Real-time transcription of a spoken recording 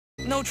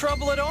No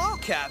trouble at all,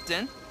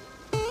 Captain.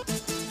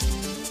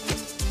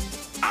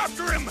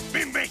 After him,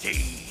 me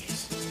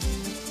mateys!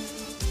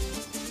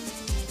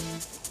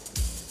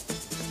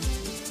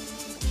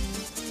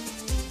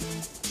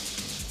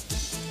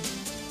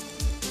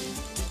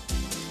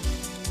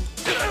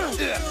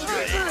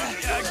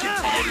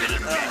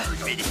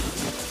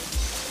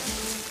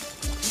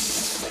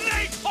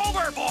 Snake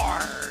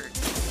overboard!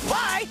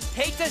 Why?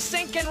 Hate to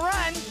sink and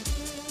run.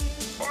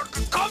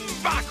 Come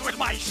back with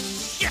my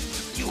ship,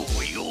 you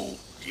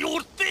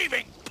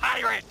thieving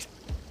pirate!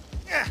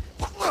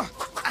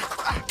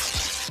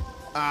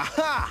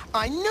 Aha!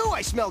 I knew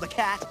I smelled a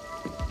cat!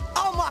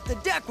 I'll mop the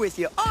deck with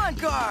you, on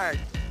guard!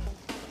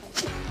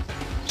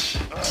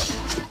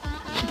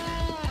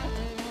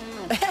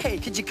 Hey,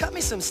 could you cut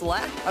me some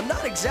slack? I'm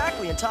not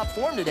exactly in top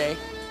form today.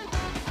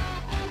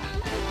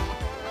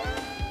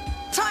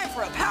 Time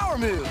for a power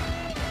move!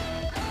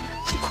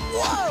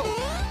 Whoa!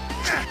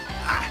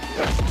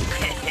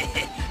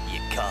 You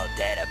call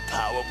that a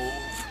power move?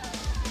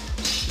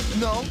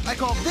 No, I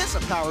call this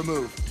a power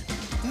move.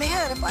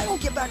 Man, if I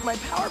don't get back my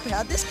power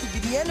pad, this could be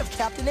the end of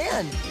Captain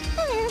N.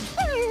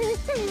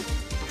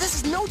 This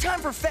is no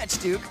time for fetch,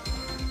 Duke.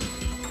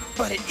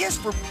 But it is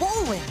for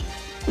bowling.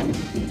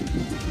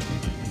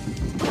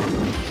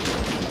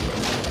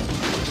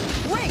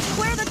 Wait,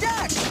 clear the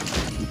deck!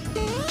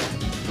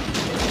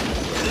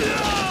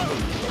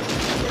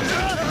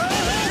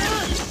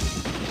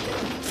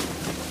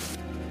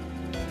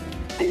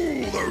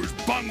 Oh, those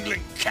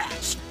bungling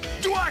cats!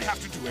 Do I have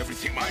to do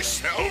everything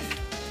myself?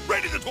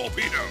 Ready the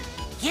torpedo!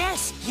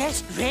 Yes,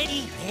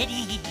 ready.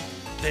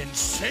 Then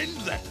send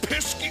that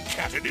pesky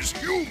cat and his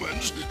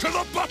humans to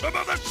the bottom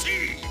of the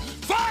sea!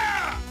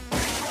 Fire!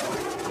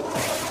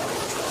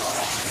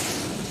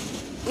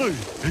 I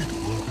hate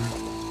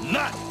water.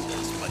 Not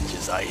as much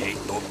as I hate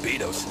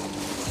torpedoes.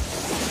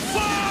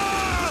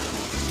 Fire!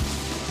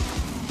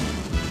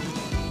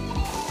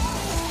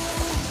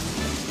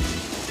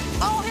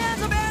 All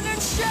hands abandon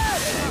ship!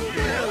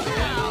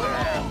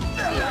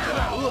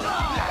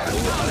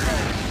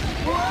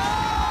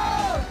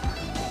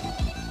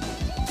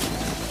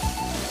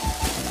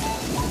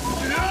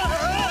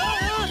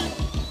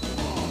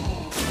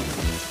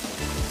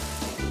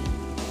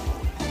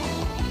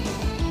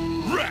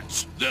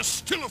 Rats! They're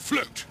still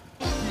afloat!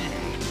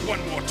 One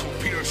more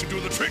torpedo should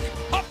do the trick.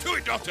 Up to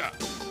it, Doctor!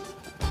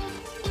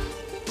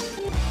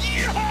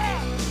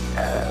 Yeah!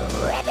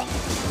 Rabbit.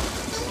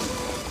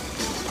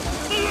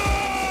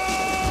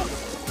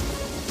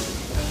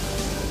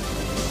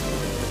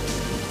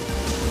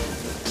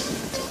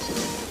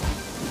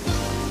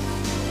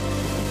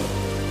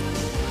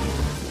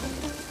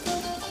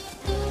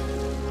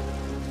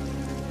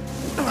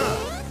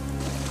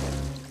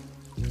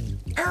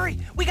 Hurry!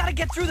 We gotta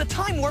get through the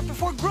time warp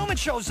before Gruemon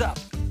shows up.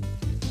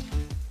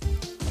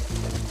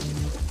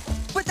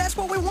 But that's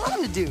what we want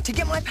him to do, to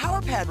get my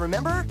power pad,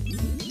 remember?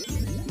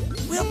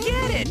 We'll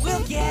get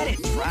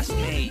it, trust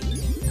me.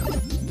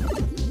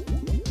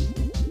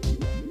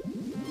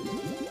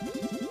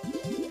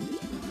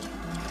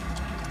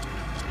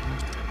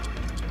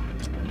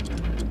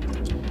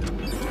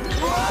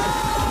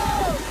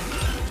 Whoa!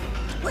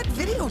 What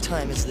video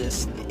time is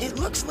this? It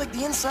looks like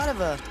the inside of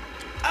a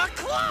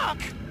clock!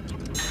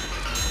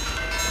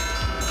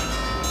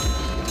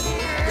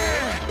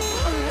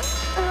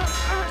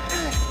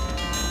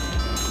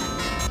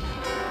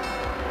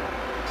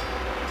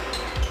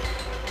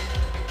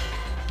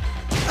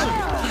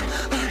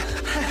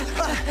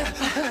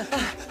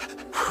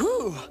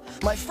 Whew!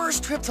 My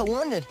first trip to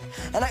London,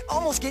 and I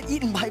almost get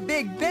eaten by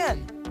Big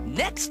Ben.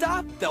 Next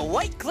stop, the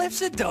White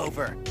Cliffs of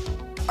Dover.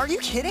 Are you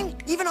kidding?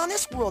 Even on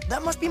this world,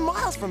 that must be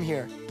miles from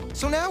here.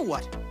 So now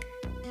what?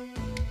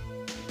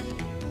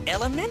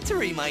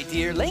 Elementary, my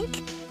dear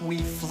Link. We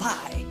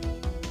fly.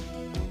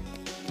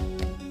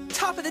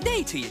 Top of the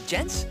day to you,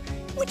 gents.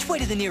 Which way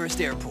to the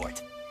nearest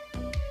airport?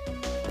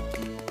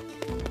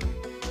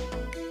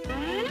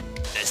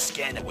 The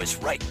scanner was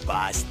right,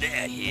 boss.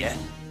 They're here,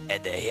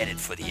 and they're headed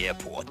for the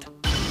airport.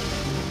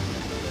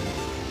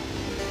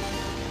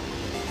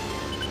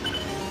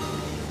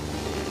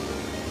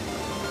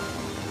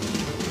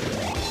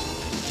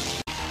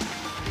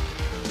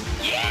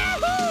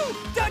 Yahoo!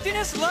 Don't you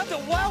just love the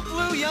wild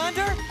blue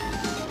yonder?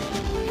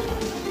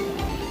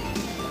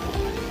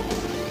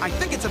 I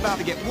think it's about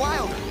to get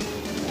wilder.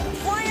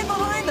 Fly in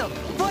behind them!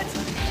 But,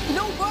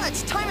 no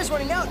buts! Time is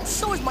running out, and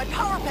so is my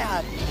power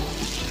pad!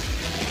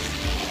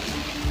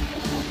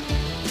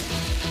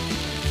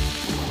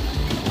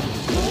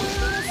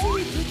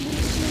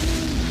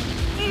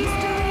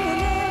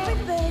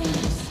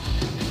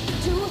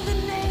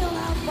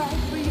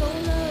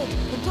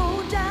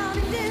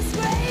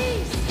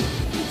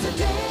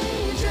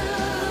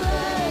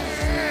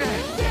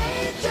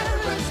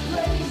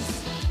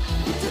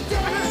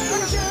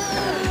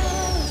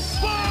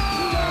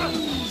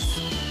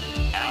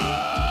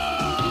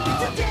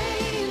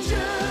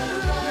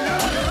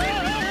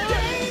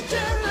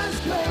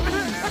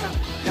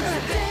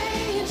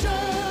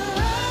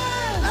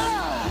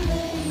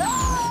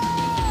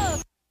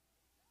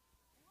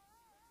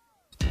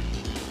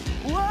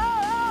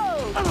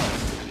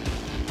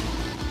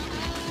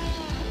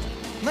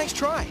 Nice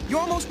try. You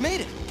almost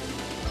made it.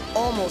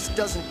 Almost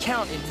doesn't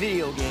count in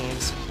video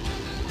games.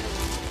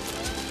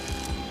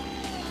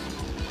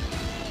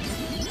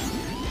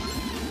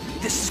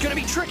 This is gonna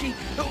be tricky.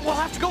 We'll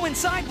have to go in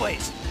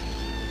sideways.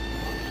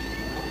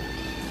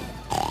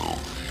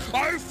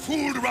 I've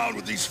fooled around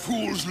with these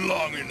fools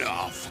long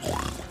enough.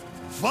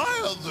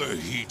 Fire the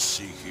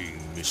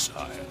heat-seeking missile.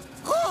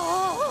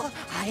 Oh,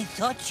 I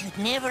thought you'd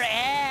never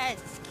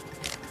ask.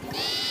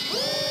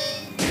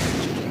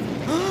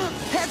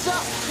 Heads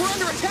up! We're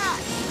under attack!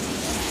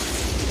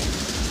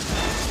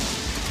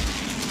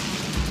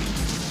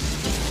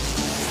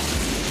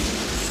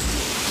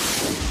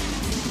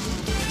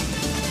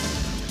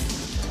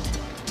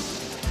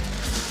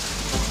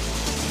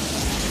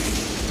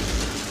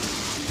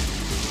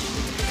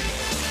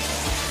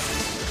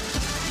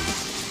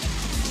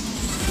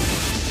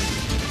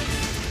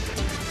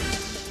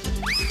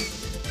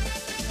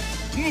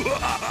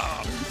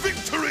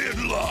 Victory at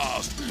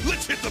last!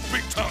 Let's hit the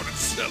big town and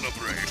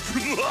celebrate!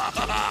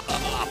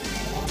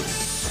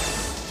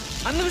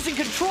 I'm losing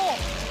control.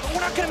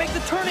 We're not gonna make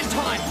the turn in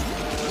time.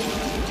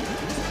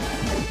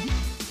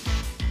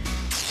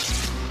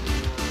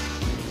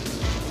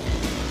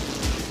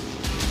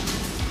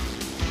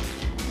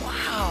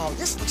 Wow,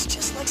 this looks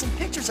just like some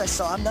pictures I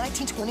saw in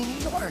 1920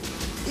 New York.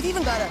 They've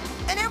even got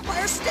an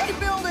Empire State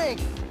Building!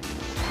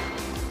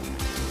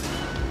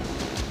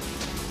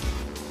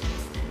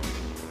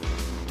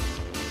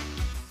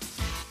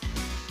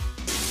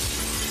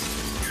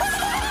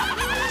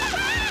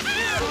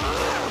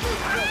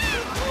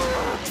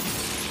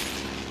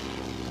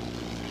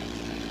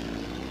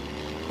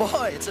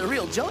 Boy, it's a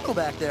real jungle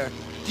back there.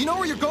 Do you know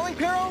where you're going,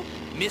 Pero?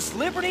 Miss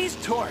Liberty's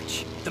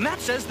torch. The map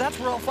says that's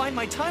where I'll find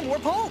my time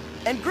warp home.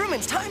 And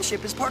Gruemon's time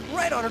ship is parked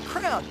right on her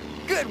crown.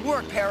 Good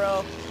work,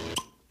 Pero.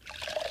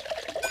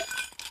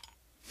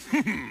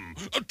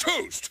 A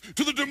toast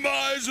to the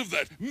demise of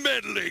that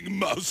meddling,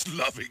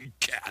 mouse-loving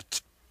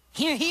cat.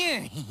 Here,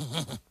 here.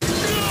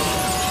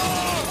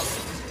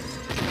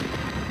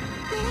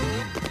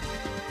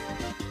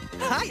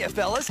 Hiya,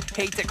 fellas.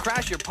 Hate to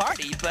crash your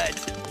party, but...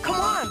 Come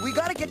on, we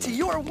gotta get to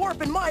your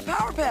warp and my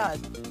power pad.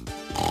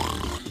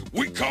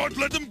 We can't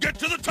let them get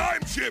to the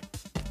time ship!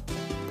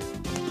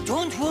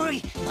 Don't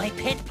worry, my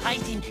pet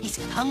python is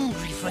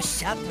hungry for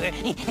supper.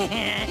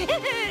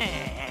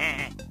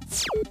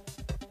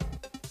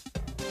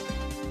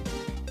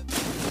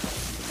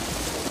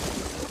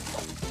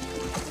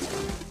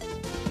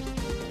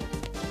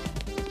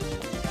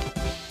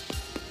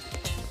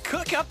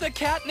 Cook up the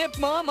catnip,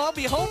 Mom. I'll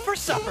be home for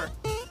supper.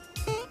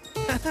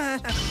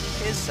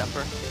 His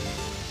supper.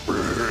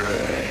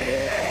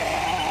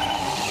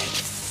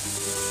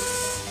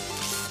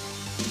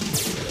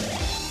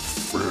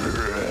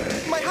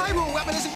 My Hyrule weapon isn't